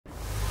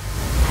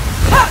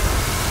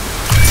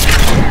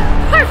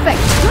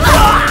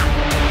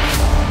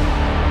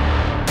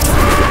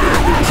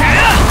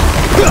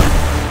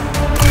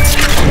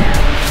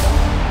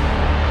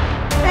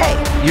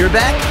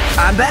back,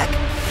 I'm back.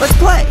 Let's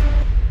play.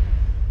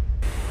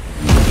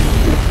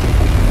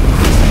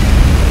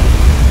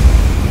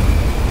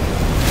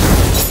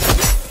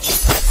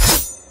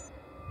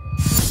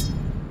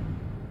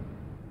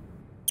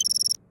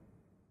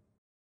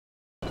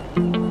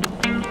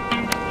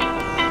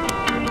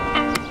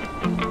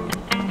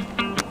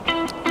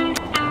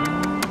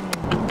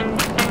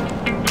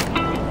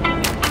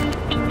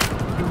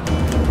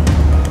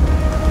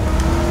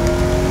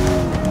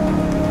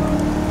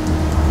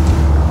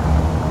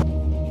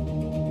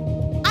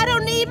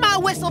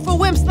 Whistle for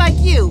wimps like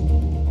you.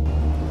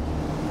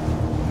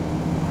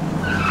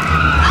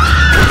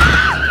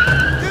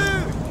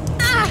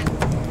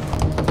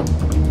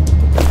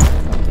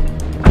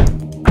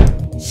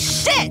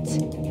 Shit!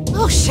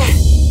 Oh, shit.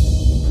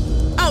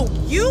 Oh,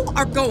 you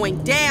are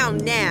going down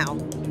now.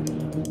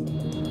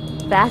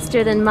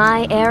 Faster than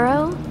my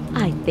arrow?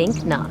 I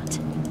think not.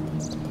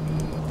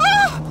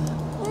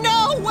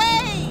 No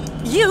way!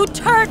 You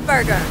turd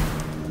burger!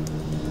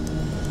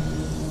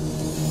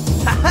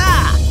 Ha-ha!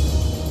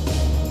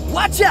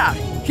 Watch out!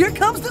 Here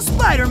comes the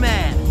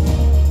Spider-Man!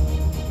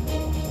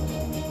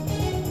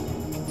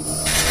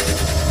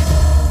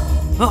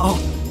 Uh-oh!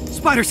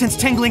 Spider sense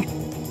tingling!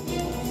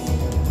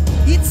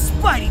 It's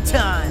Spidey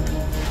time!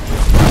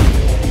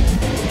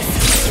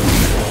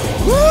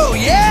 Woo,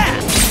 yeah!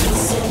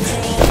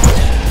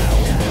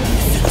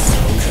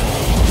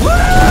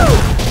 Woo!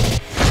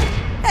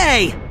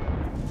 Hey!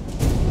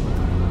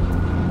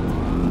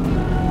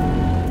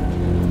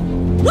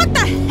 What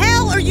the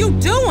hell are you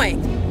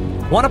doing?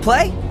 Wanna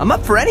play? I'm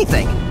up for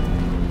anything.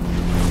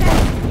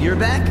 You're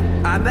back,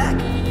 I'm back.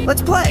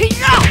 Let's play.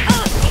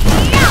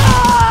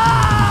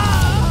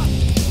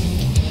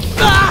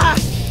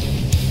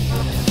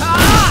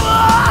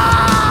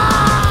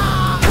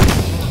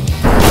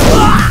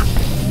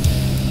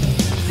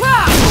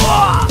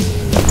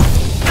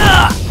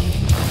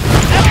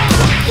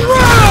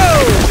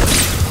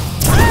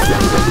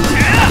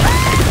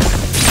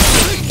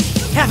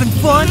 Having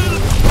fun?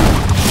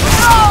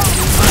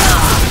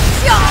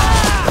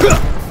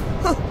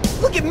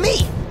 Look at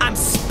me! I'm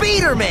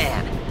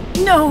Spider-Man!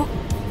 No.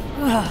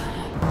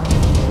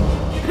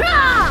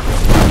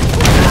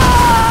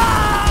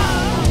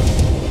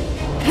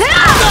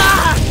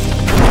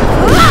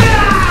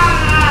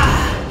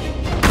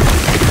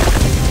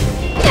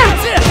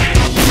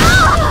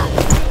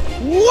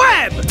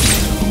 Web!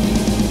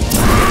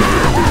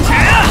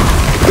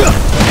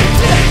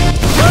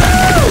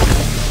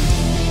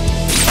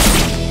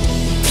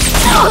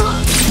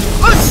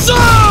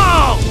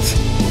 Assault!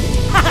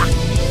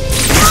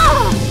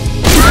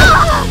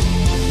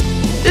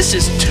 This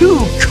is too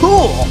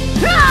cool!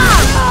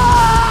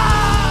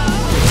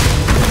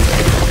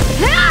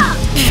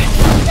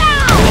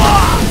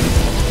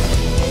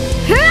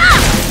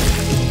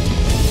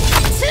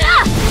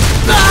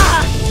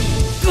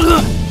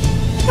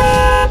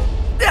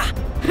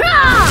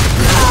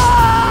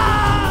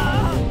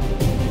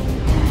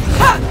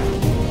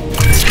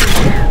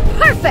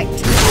 Perfect!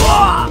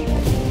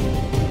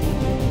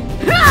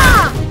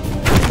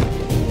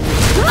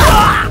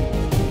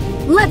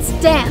 Let's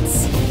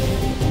dance!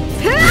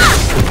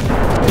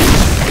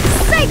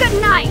 Say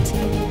goodnight!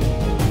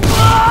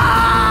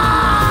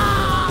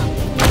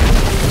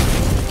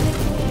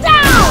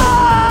 Down!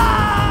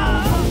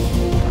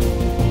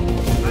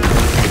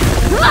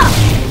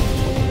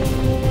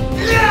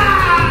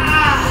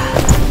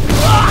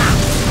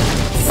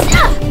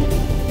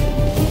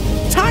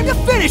 Time to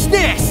finish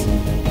this!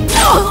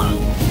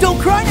 Don't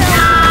cry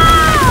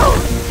now!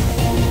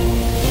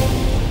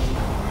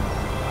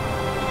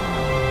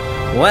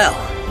 Well,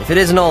 if it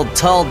isn't all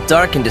tall,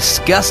 dark, and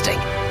disgusting.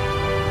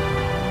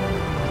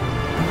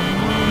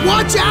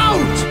 Watch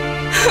out!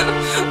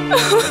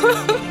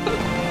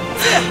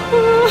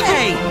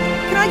 Hey,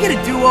 can I get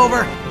a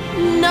do-over?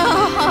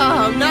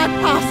 No, not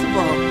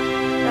possible.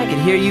 I could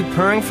hear you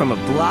purring from a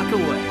block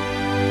away.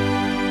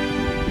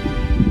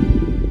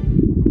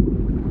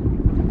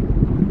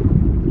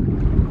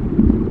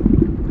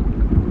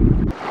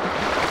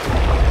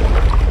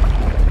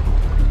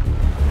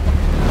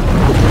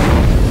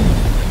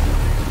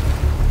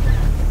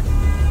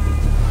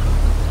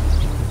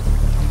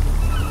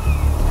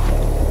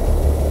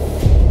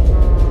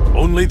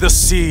 Only the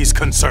seas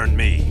concern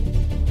me.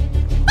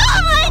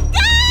 Oh my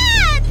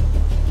God!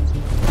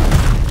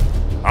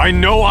 I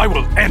know I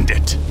will end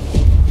it.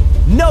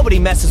 Nobody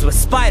messes with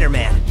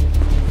Spider-Man.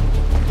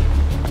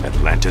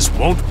 Atlantis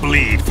won't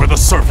bleed for the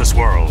surface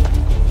world.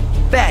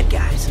 Bad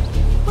guys,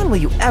 when will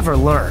you ever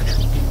learn?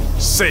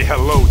 Say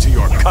hello to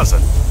your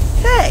cousin.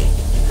 Hey,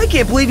 I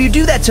can't believe you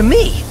do that to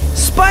me,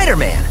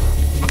 Spider-Man.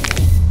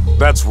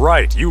 That's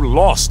right, you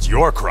lost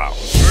your crown.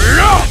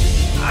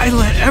 I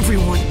let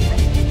everyone down.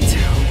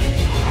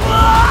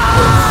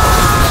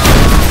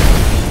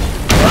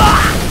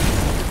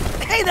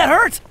 Hey, that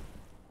hurt!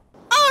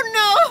 Oh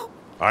no!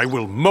 I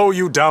will mow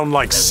you down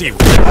like seaweed.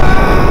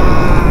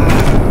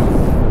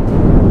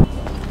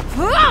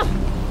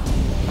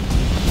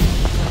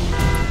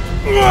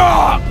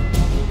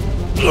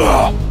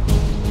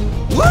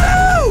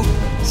 Woo!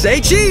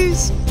 Say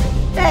cheese!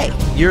 Hey,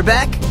 you're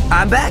back,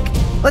 I'm back.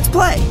 Let's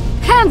play.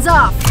 Hands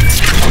off!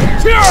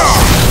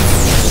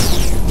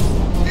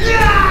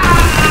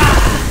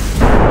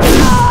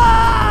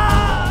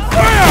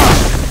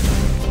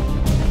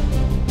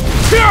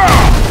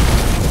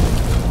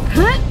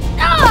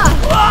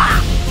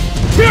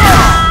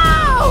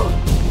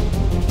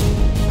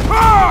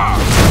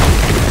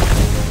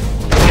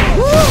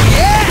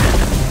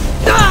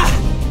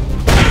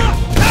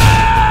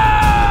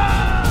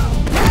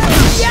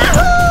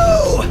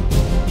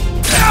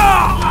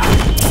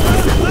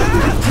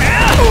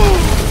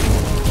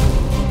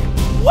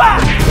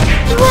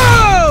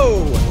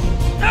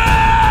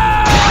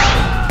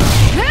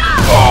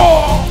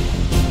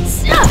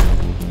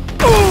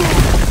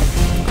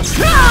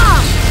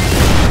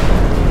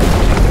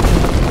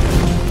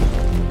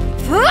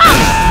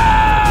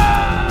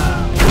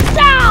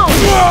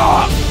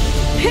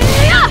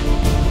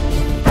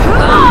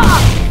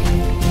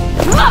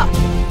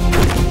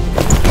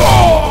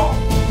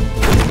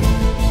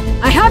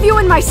 I have you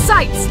in my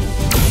sights!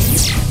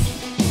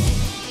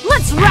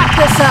 Let's wrap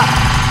this up!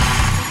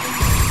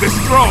 The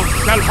strong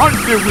shall hunt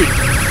the weak!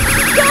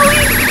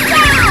 Going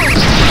down!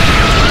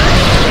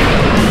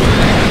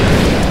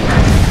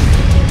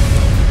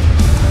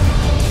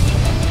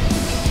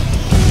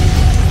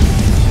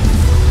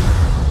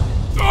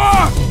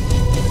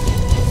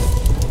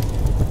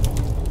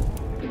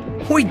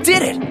 We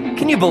did it!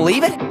 Can you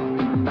believe it?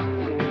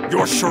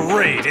 Your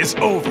charade is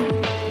over!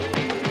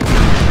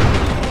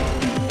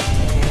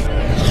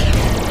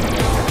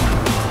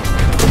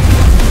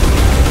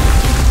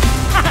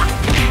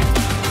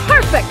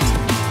 Perfect!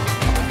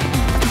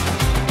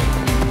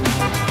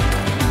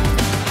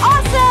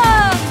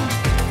 Awesome!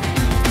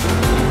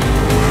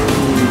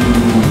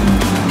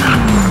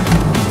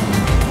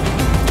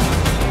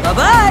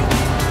 Bye-bye!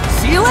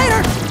 See you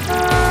later!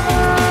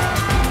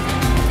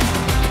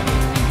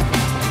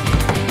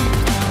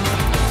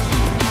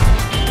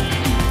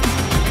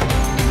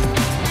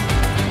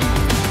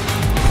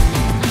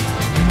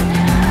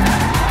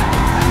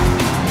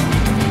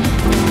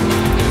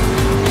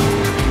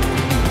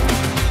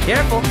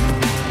 Careful.